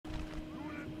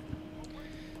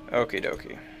Okie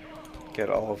dokie. Get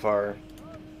all of our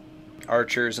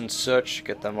archers and such,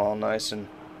 get them all nice and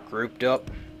grouped up.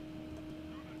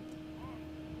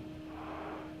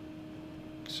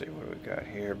 Let's see what we got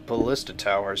here. Ballista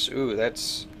towers. Ooh,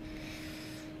 that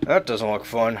doesn't look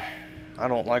fun. I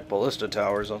don't like ballista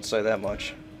towers, I'll say that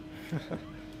much.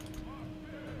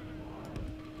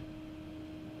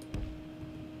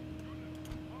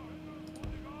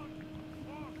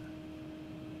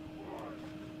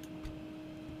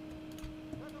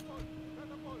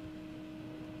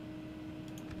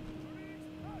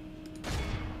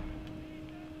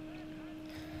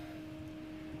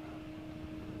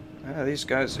 These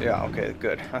guys, yeah, okay,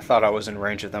 good. I thought I was in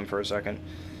range of them for a second.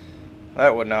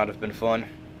 That would not have been fun.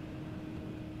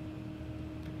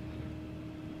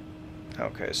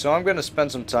 Okay, so I'm going to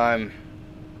spend some time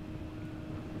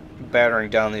battering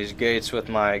down these gates with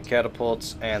my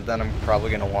catapults, and then I'm probably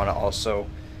going to want to also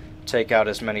take out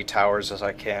as many towers as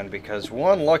I can, because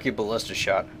one lucky ballista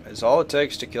shot is all it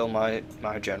takes to kill my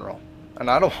general. And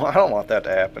I don't want that to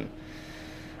happen.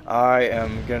 I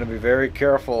am going to be very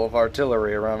careful of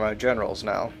artillery around my generals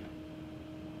now.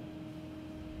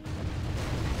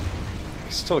 I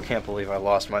still can't believe I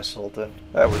lost my Sultan.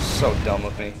 That was so dumb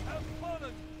of me.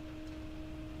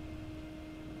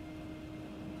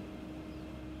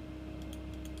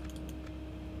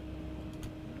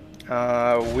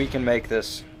 We can make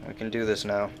this. We can do this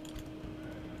now.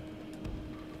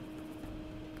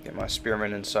 Get my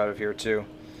spearmen inside of here too.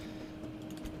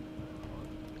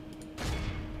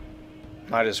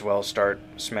 Might as well start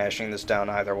smashing this down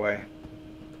either way.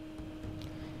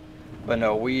 But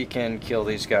no, we can kill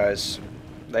these guys.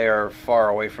 They are far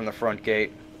away from the front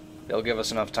gate. They'll give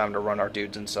us enough time to run our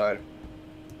dudes inside.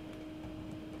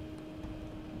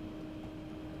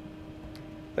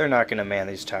 They're not going to man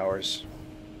these towers.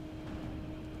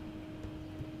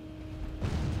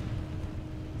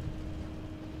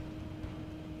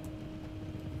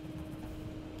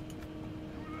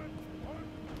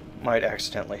 Might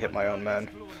accidentally hit my own men.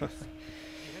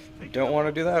 Don't want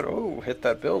to do that. Oh, hit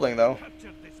that building though.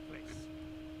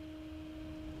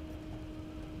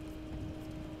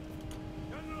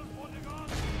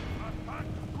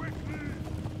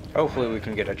 Hopefully we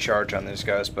can get a charge on these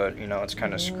guys, but you know, it's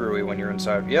kind of screwy when you're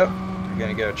inside. Yep, you're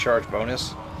gonna get a charge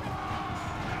bonus.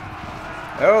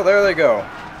 Oh, there they go.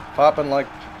 Popping like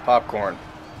popcorn.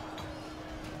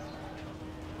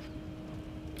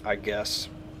 I guess.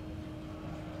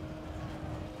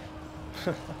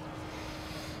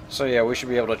 So yeah, we should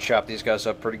be able to chop these guys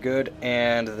up pretty good,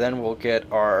 and then we'll get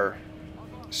our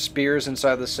spears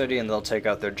inside the city and they'll take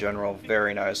out their general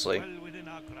very nicely.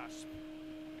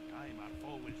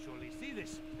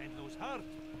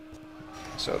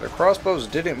 So their crossbows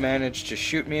didn't manage to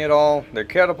shoot me at all, their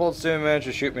catapults didn't manage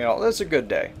to shoot me at all. That's a good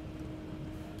day.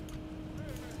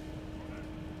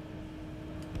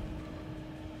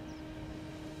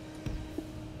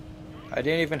 I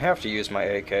didn't even have to use my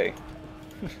AK.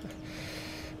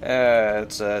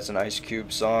 That's an Ice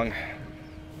Cube song.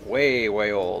 Way,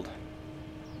 way old.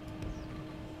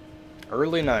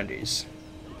 Early 90s.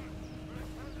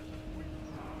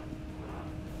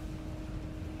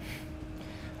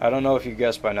 I don't know if you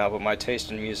guessed by now, but my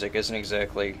taste in music isn't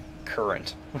exactly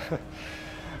current.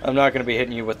 I'm not going to be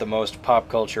hitting you with the most pop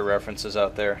culture references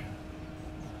out there.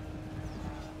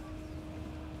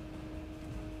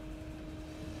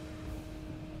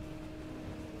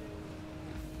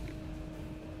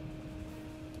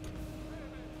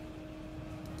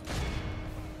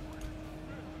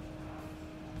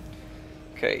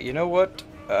 Okay, you know what?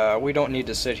 We don't need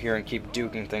to sit here and keep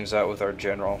duking things out with our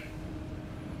general.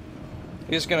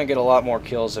 He's going to get a lot more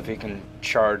kills if he can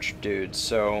charge dudes,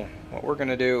 so what we're going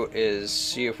to do is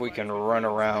see if we can run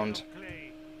around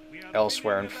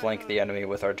elsewhere and flank the enemy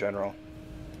with our general.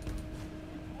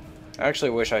 I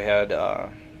actually wish I had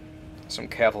some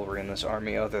cavalry in this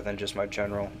army other than just my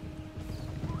general.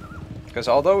 Because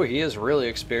although he is really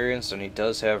experienced and he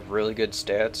does have really good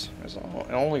stats, there's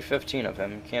only 15 of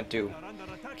him.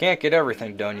 Can't get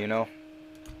everything done, you know.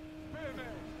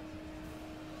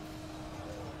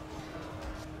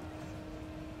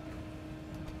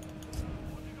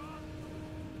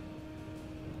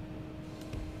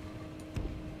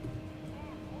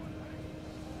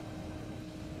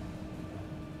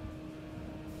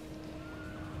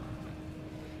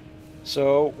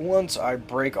 So once I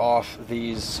break off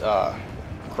these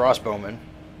crossbowmen,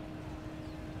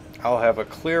 I'll have a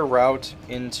clear route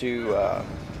into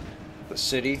the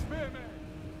city,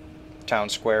 town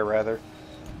square rather,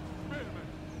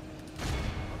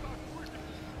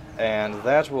 and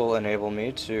that will enable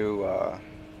me to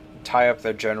tie up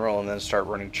their general and then start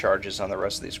running charges on the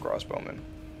rest of these crossbowmen.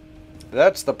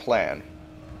 That's the plan.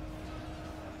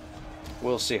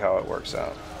 We'll see how it works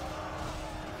out.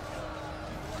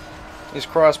 These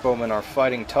crossbowmen are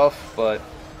fighting tough, but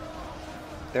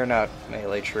they're not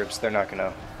melee troops. They're not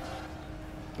gonna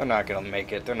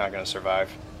make it. They're not gonna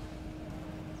survive.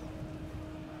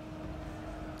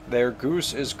 Their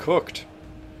goose is cooked.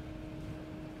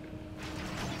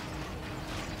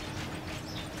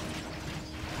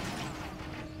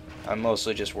 I'm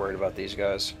mostly just worried about these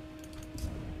guys.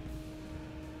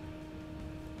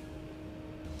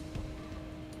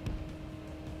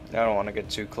 I don't want to get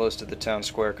too close to the town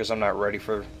square because I'm not ready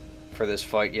for this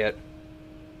fight yet.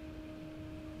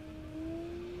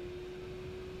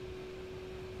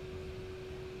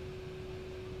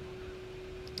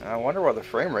 I wonder why the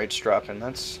frame rate's dropping.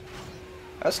 That's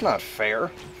not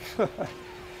fair.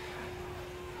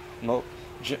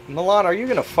 Milan, are you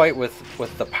gonna fight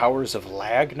with the powers of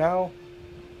lag now?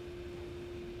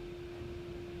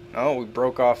 Oh, we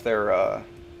broke off their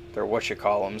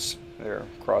whatcha-call'ems, their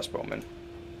crossbowmen.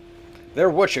 They're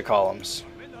whatcha-call'ems.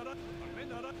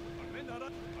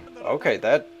 Okay,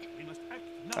 that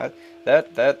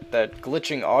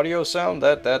glitching audio sound,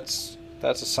 that's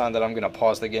a sign that I'm gonna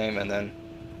pause the game and then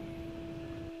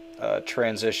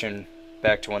transition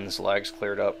back to when this lag's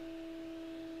cleared up.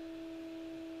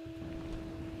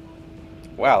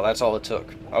 Wow, that's all it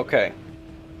took. Okay.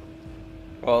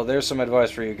 Well, there's some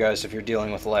advice for you guys if you're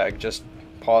dealing with lag. Just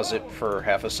pause it for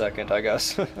half a second, I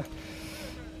guess.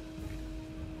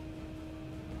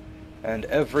 And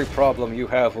every problem you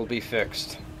have will be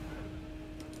fixed.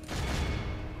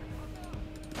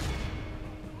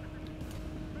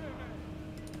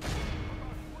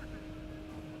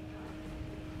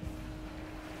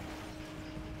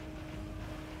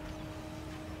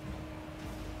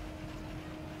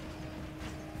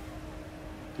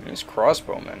 These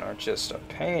crossbowmen are just a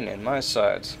pain in my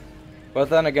sides. But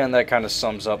then again, that kind of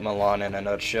sums up Milan in a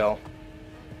nutshell.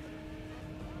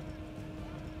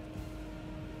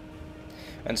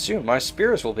 And soon my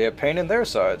spears will be a pain in their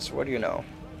sides. What do you know?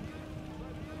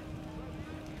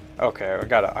 Okay, I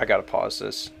gotta pause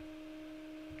this.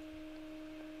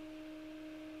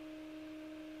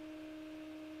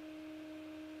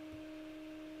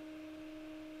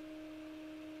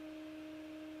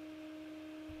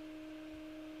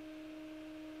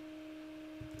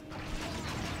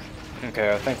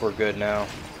 Okay, I think we're good now.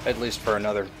 At least for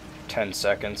another 10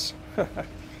 seconds.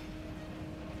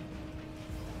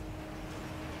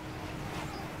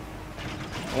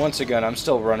 Once again, I'm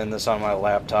still running this on my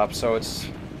laptop, so it's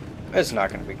not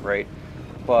going to be great.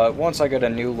 But once I get a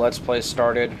new Let's Play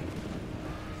started,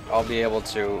 I'll be able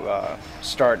to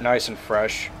start nice and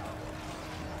fresh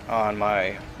on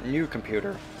my new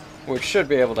computer, which should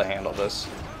be able to handle this.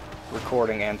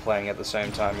 Recording and playing at the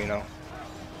same time, you know.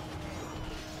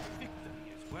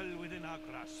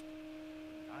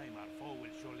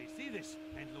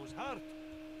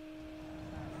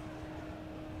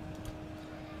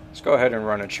 Let's go ahead and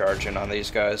run a charge in on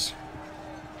these guys.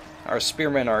 Our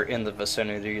spearmen are in the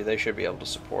vicinity. They should be able to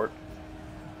support.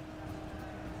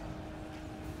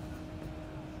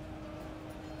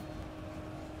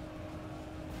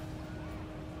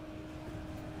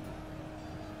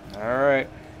 Alright.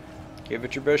 Give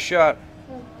it your best shot.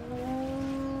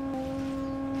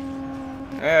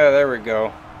 Yeah, there we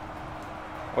go.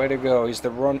 Way to go. He's the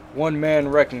one-man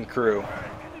wrecking crew.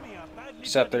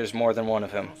 Except there's more than one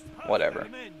of him. Whatever.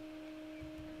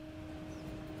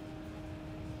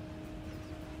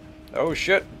 Oh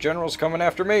shit, General's coming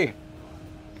after me.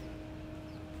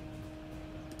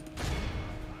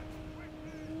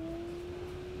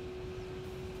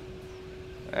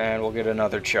 And we'll get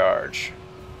another charge.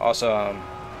 Awesome.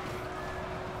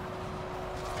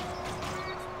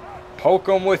 Poke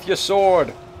him with your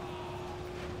sword.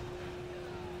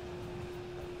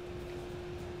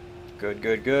 Good,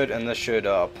 good, good. And this should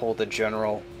pull the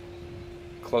General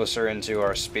closer into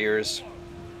our spears.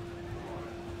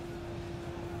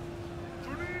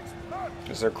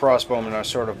 Because their crossbowmen are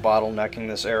sort of bottlenecking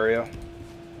this area.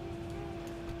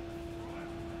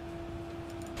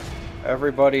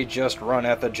 Everybody just run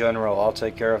at the General. I'll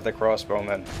take care of the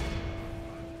crossbowmen.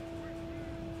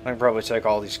 I can probably take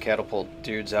all these catapult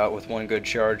dudes out with one good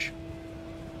charge.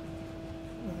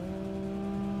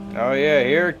 Oh yeah,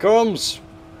 here it comes!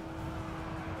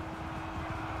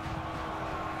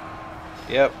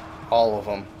 Yep, all of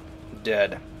them.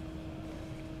 Dead.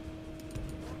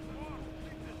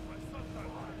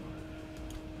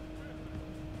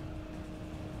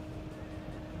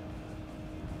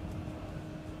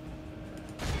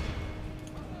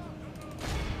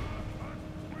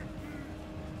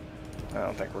 I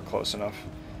don't think we're close enough.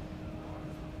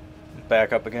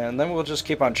 back up again, and then we'll just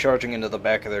keep on charging into the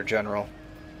back of their general.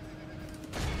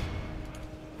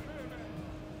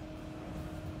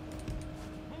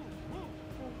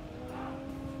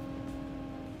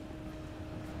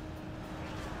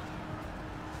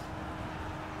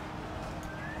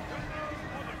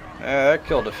 That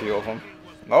killed a few of them.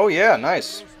 Oh yeah,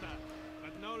 nice.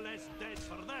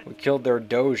 We killed their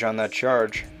doge on that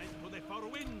charge.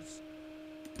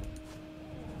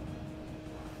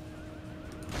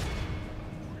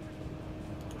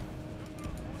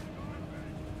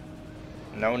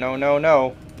 No, no, no,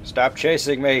 no. Stop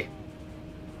chasing me.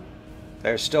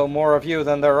 There's still more of you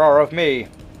than there are of me.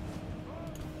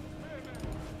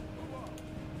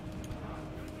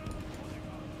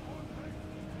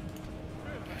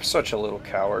 Such a little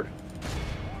coward.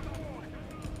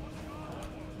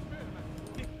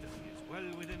 Victory is well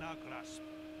within our grasp.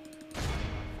 Our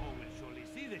foe will surely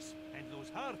see this and lose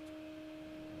heart.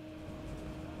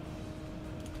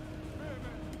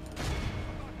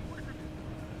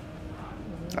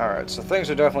 Alright, so things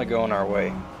are definitely going our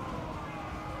way.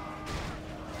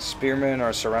 Spearmen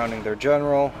are surrounding their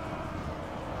general.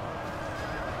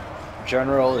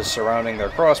 General is surrounding their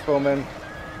crossbowmen.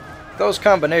 Those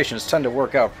combinations tend to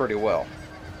work out pretty well.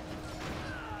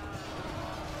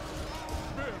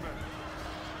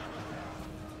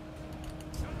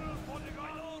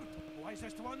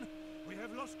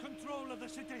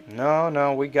 No,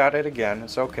 no, we got it again.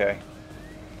 It's okay.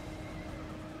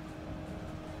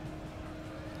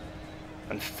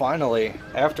 And finally,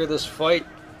 after this fight,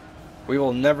 we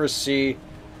will never see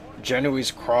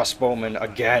Genoese crossbowmen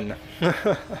again.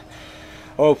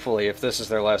 Hopefully, if this is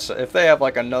their last... If they have,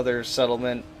 like, another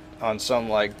settlement on some,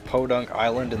 like, podunk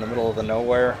island in the middle of the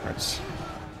nowhere,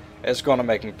 it's gonna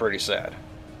make me pretty sad.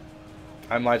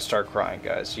 I might start crying,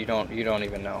 guys. You don't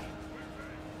even know.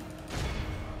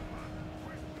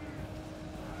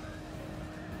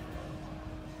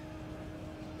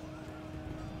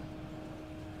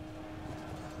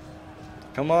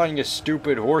 Come on, you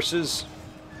stupid horses.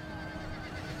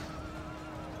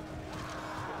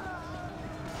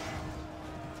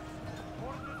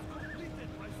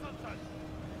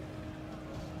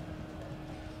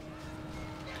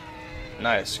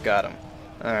 Nice, got him.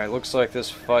 Alright, looks like this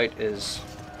fight is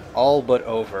all but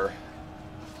over.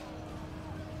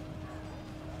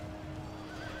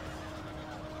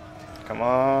 Come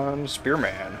on,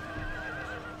 Spearman.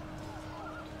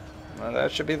 Well,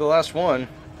 that should be the last one.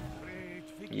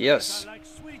 Yes.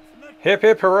 Hip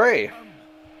hip hooray!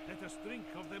 Let us drink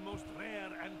of the most rare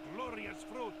and glorious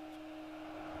fruit.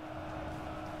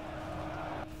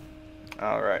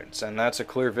 Alright, and that's a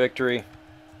clear victory.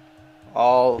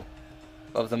 All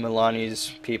of the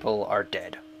Milanese people are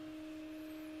dead.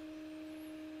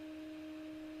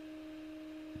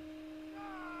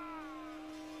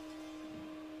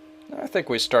 I think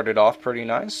we started off pretty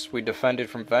nice. We defended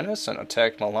from Venice and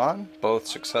attacked Milan, both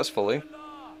successfully.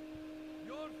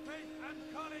 Your faith and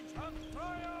courage have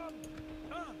triumphed.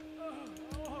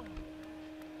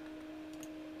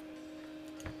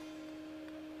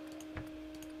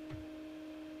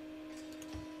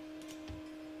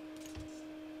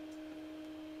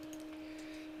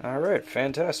 Alright,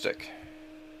 fantastic.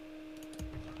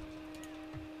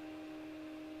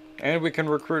 And we can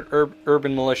recruit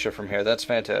urban militia from here. That's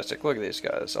fantastic. Look at these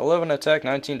guys. 11 attack,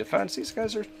 19 defense. These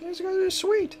guys are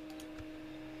sweet.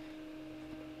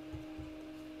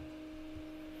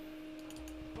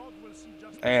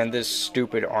 And this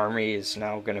stupid army is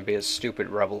now going to be a stupid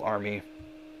rebel army.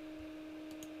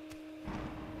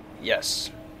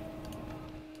 Yes.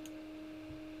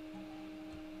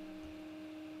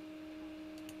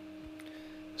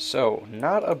 So,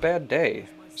 not a bad day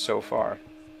so far.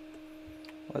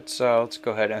 Let's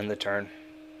go ahead and end the turn.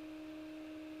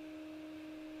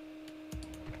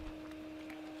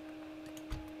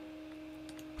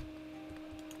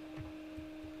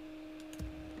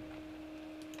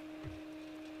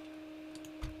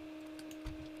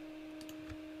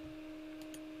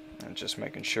 And just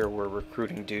making sure we're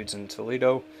recruiting dudes in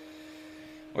Toledo,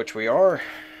 which we are.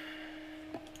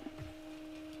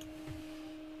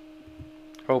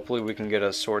 Hopefully we can get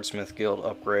a Swordsmith Guild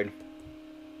upgrade.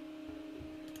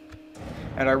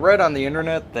 And I read on the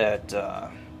internet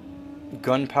that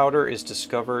gunpowder is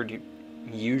discovered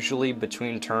usually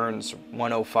between turns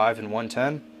 105 and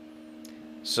 110.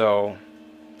 So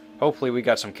hopefully we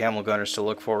got some camel gunners to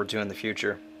look forward to in the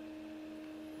future.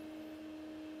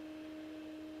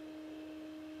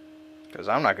 Because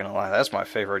I'm not going to lie, that's my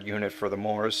favorite unit for the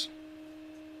Moors.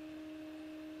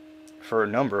 For a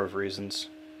number of reasons.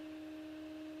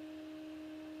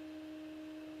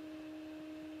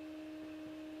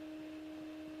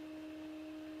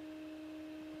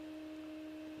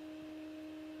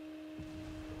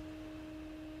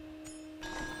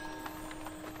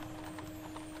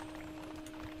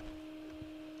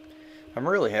 I'm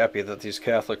really happy that these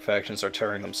Catholic factions are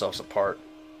tearing themselves apart.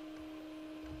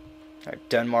 Alright,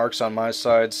 Denmark's on my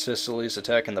side, Sicily's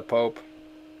attacking the Pope.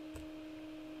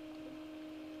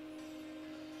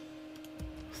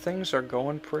 Things are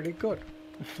going pretty good.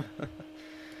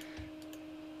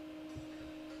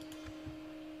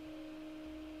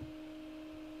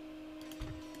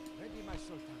 Ready, my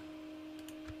Sultan.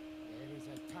 There is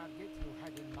a target you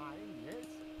had in mind, yes?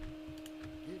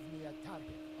 Give me a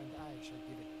target, and I shall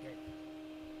give it death.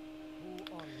 Who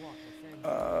or what offends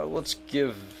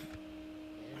you?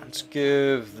 Let's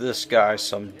give this guy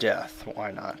some death.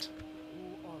 Why not?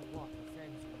 Who or what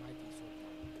offends you, mighty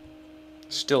Sultan?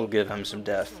 Still give him some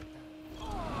death.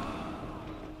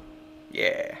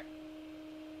 Yeah.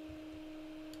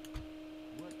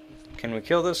 What is Can we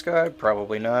kill this guy?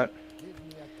 Probably not. Give me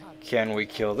a target. Can we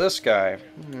kill this guy?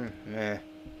 Meh. There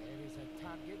is a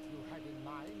target you had in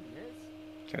mind, yes?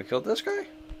 Can we kill this guy?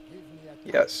 Give me a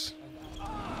target, Yes. and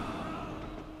I...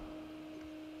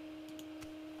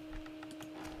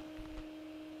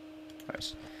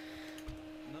 Nice.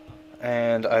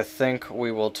 And I think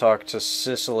we will talk to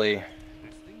Sicily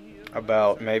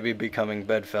about maybe becoming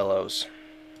bedfellows.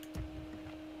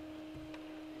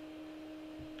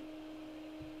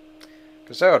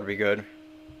 Because that would be good.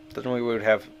 Then we would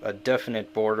have a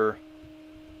definite border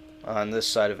on this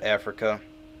side of Africa.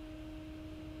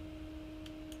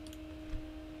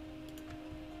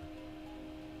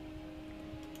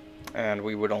 And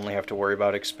we would only have to worry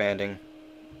about expanding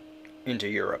into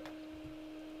Europe.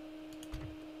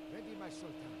 Ready, my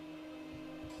Sultan.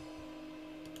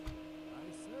 I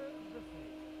serve the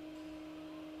faith.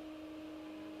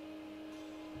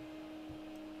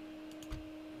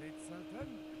 Great Sultan.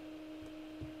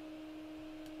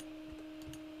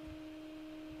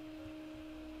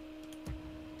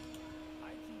 I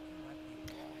think you have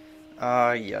been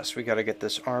wrong. Yes, we gotta get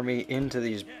this army into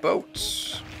these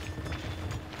boats.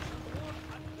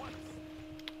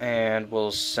 And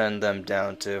we'll send them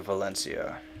down to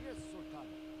Valencia. Yes, Sultan.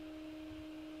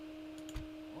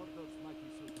 Orders, mighty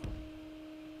Sultan.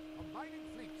 Combining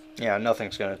fleets. Yeah,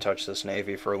 nothing's gonna touch this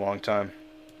navy for a long time.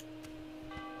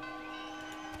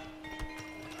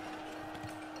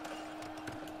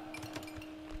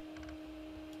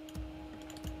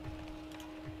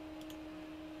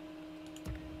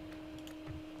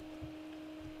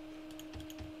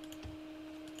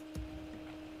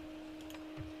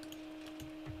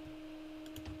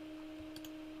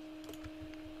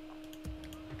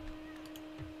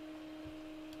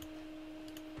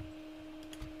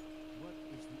 What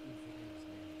is the infidel's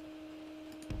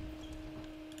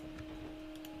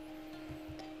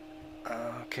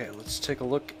name? Okay, let's take a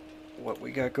look what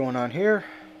we got going on here.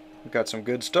 We got some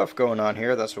good stuff going on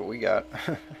here. That's what we got.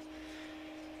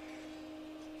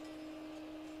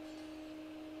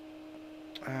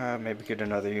 Maybe get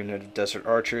another unit of desert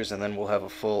archers, and then we'll have a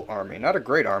full army. Not a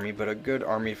great army, but a good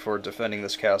army for defending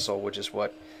this castle, which is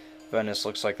what Venice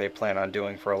looks like they plan on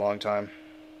doing for a long time.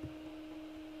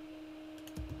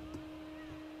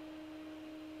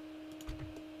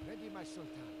 Ready, my Sultan.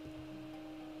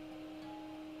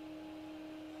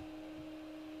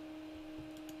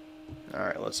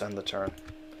 Alright, let's end the turn.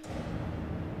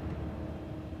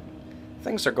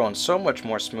 Things are going so much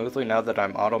more smoothly now that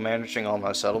I'm auto-managing all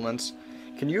my settlements.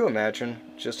 Can you imagine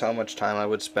just how much time I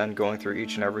would spend going through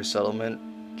each and every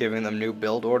settlement, giving them new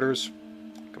build orders?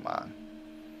 Come on.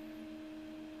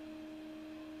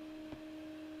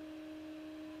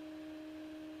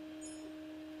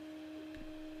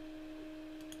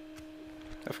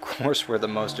 Of course we're the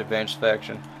most advanced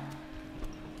faction.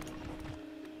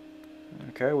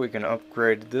 Okay, we can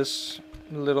upgrade this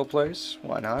little place.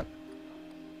 Why not?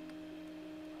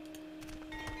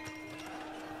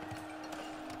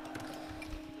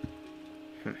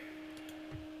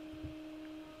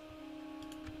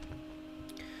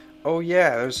 Oh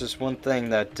yeah, there's this one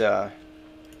thing that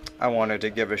I wanted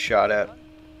to give a shot at.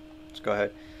 Let's go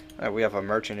ahead. We have a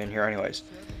merchant in here anyways.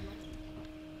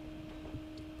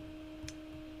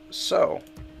 So,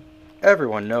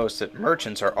 everyone knows that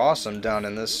merchants are awesome down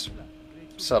in this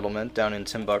settlement, down in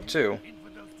Timbuktu.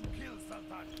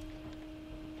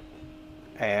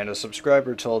 And a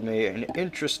subscriber told me an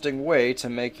interesting way to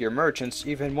make your merchants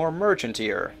even more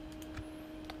merchantier.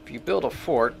 If you build a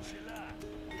fort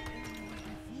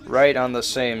right on the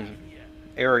same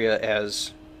area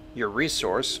as your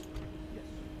resource,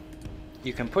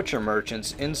 you can put your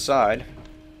merchants inside,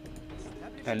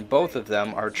 and both of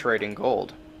them are trading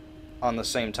gold on the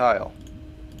same tile.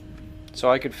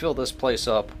 So I could fill this place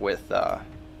up with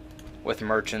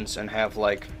merchants and have,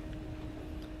 like,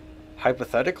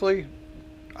 hypothetically,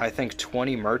 I think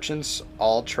 20 merchants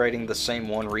all trading the same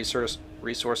one resource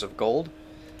resource of gold.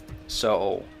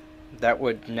 So that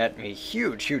would net me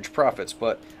huge profits,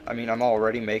 but I mean, I'm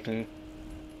already making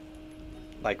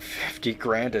like 50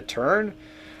 grand a turn,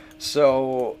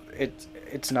 so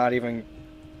it's not even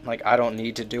like I don't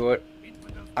need to do it.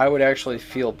 I would actually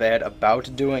feel bad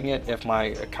about doing it if my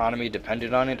economy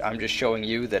depended on it. I'm just showing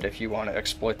you that if you want to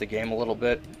exploit the game a little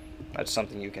bit, that's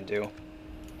something you can do.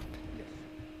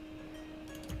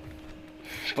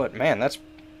 But man, that's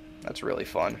really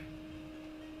fun.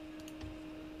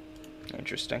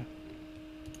 Interesting.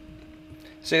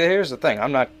 See, here's the thing.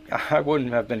 I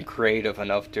wouldn't have been creative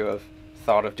enough to have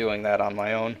thought of doing that on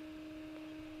my own.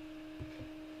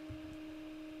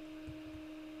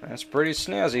 That's pretty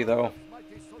snazzy, though.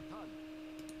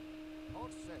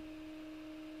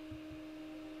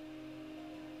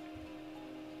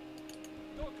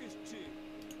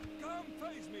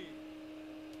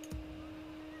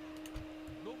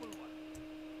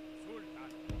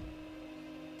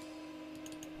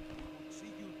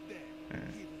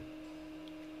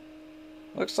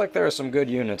 Looks like there are some good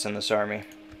units in this army.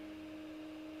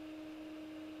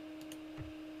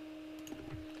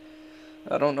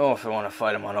 I don't know if I want to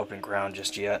fight them on open ground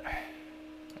just yet.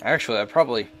 Actually,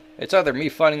 it's either me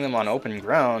fighting them on open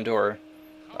ground or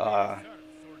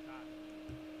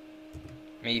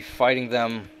me fighting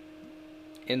them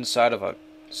inside of a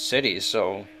city,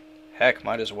 so heck,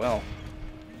 might as well.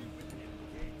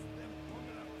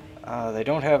 They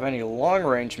don't have any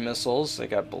long-range missiles. They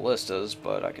got ballistas,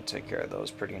 but I can take care of those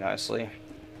pretty nicely.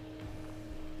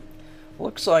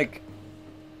 Looks like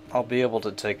I'll be able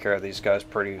to take care of these guys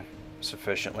pretty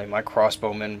sufficiently. My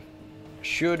crossbowmen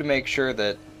should make sure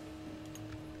that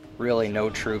really no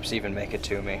troops even make it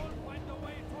to me.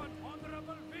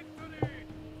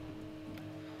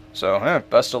 So,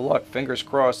 best of luck. Fingers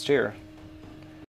crossed here.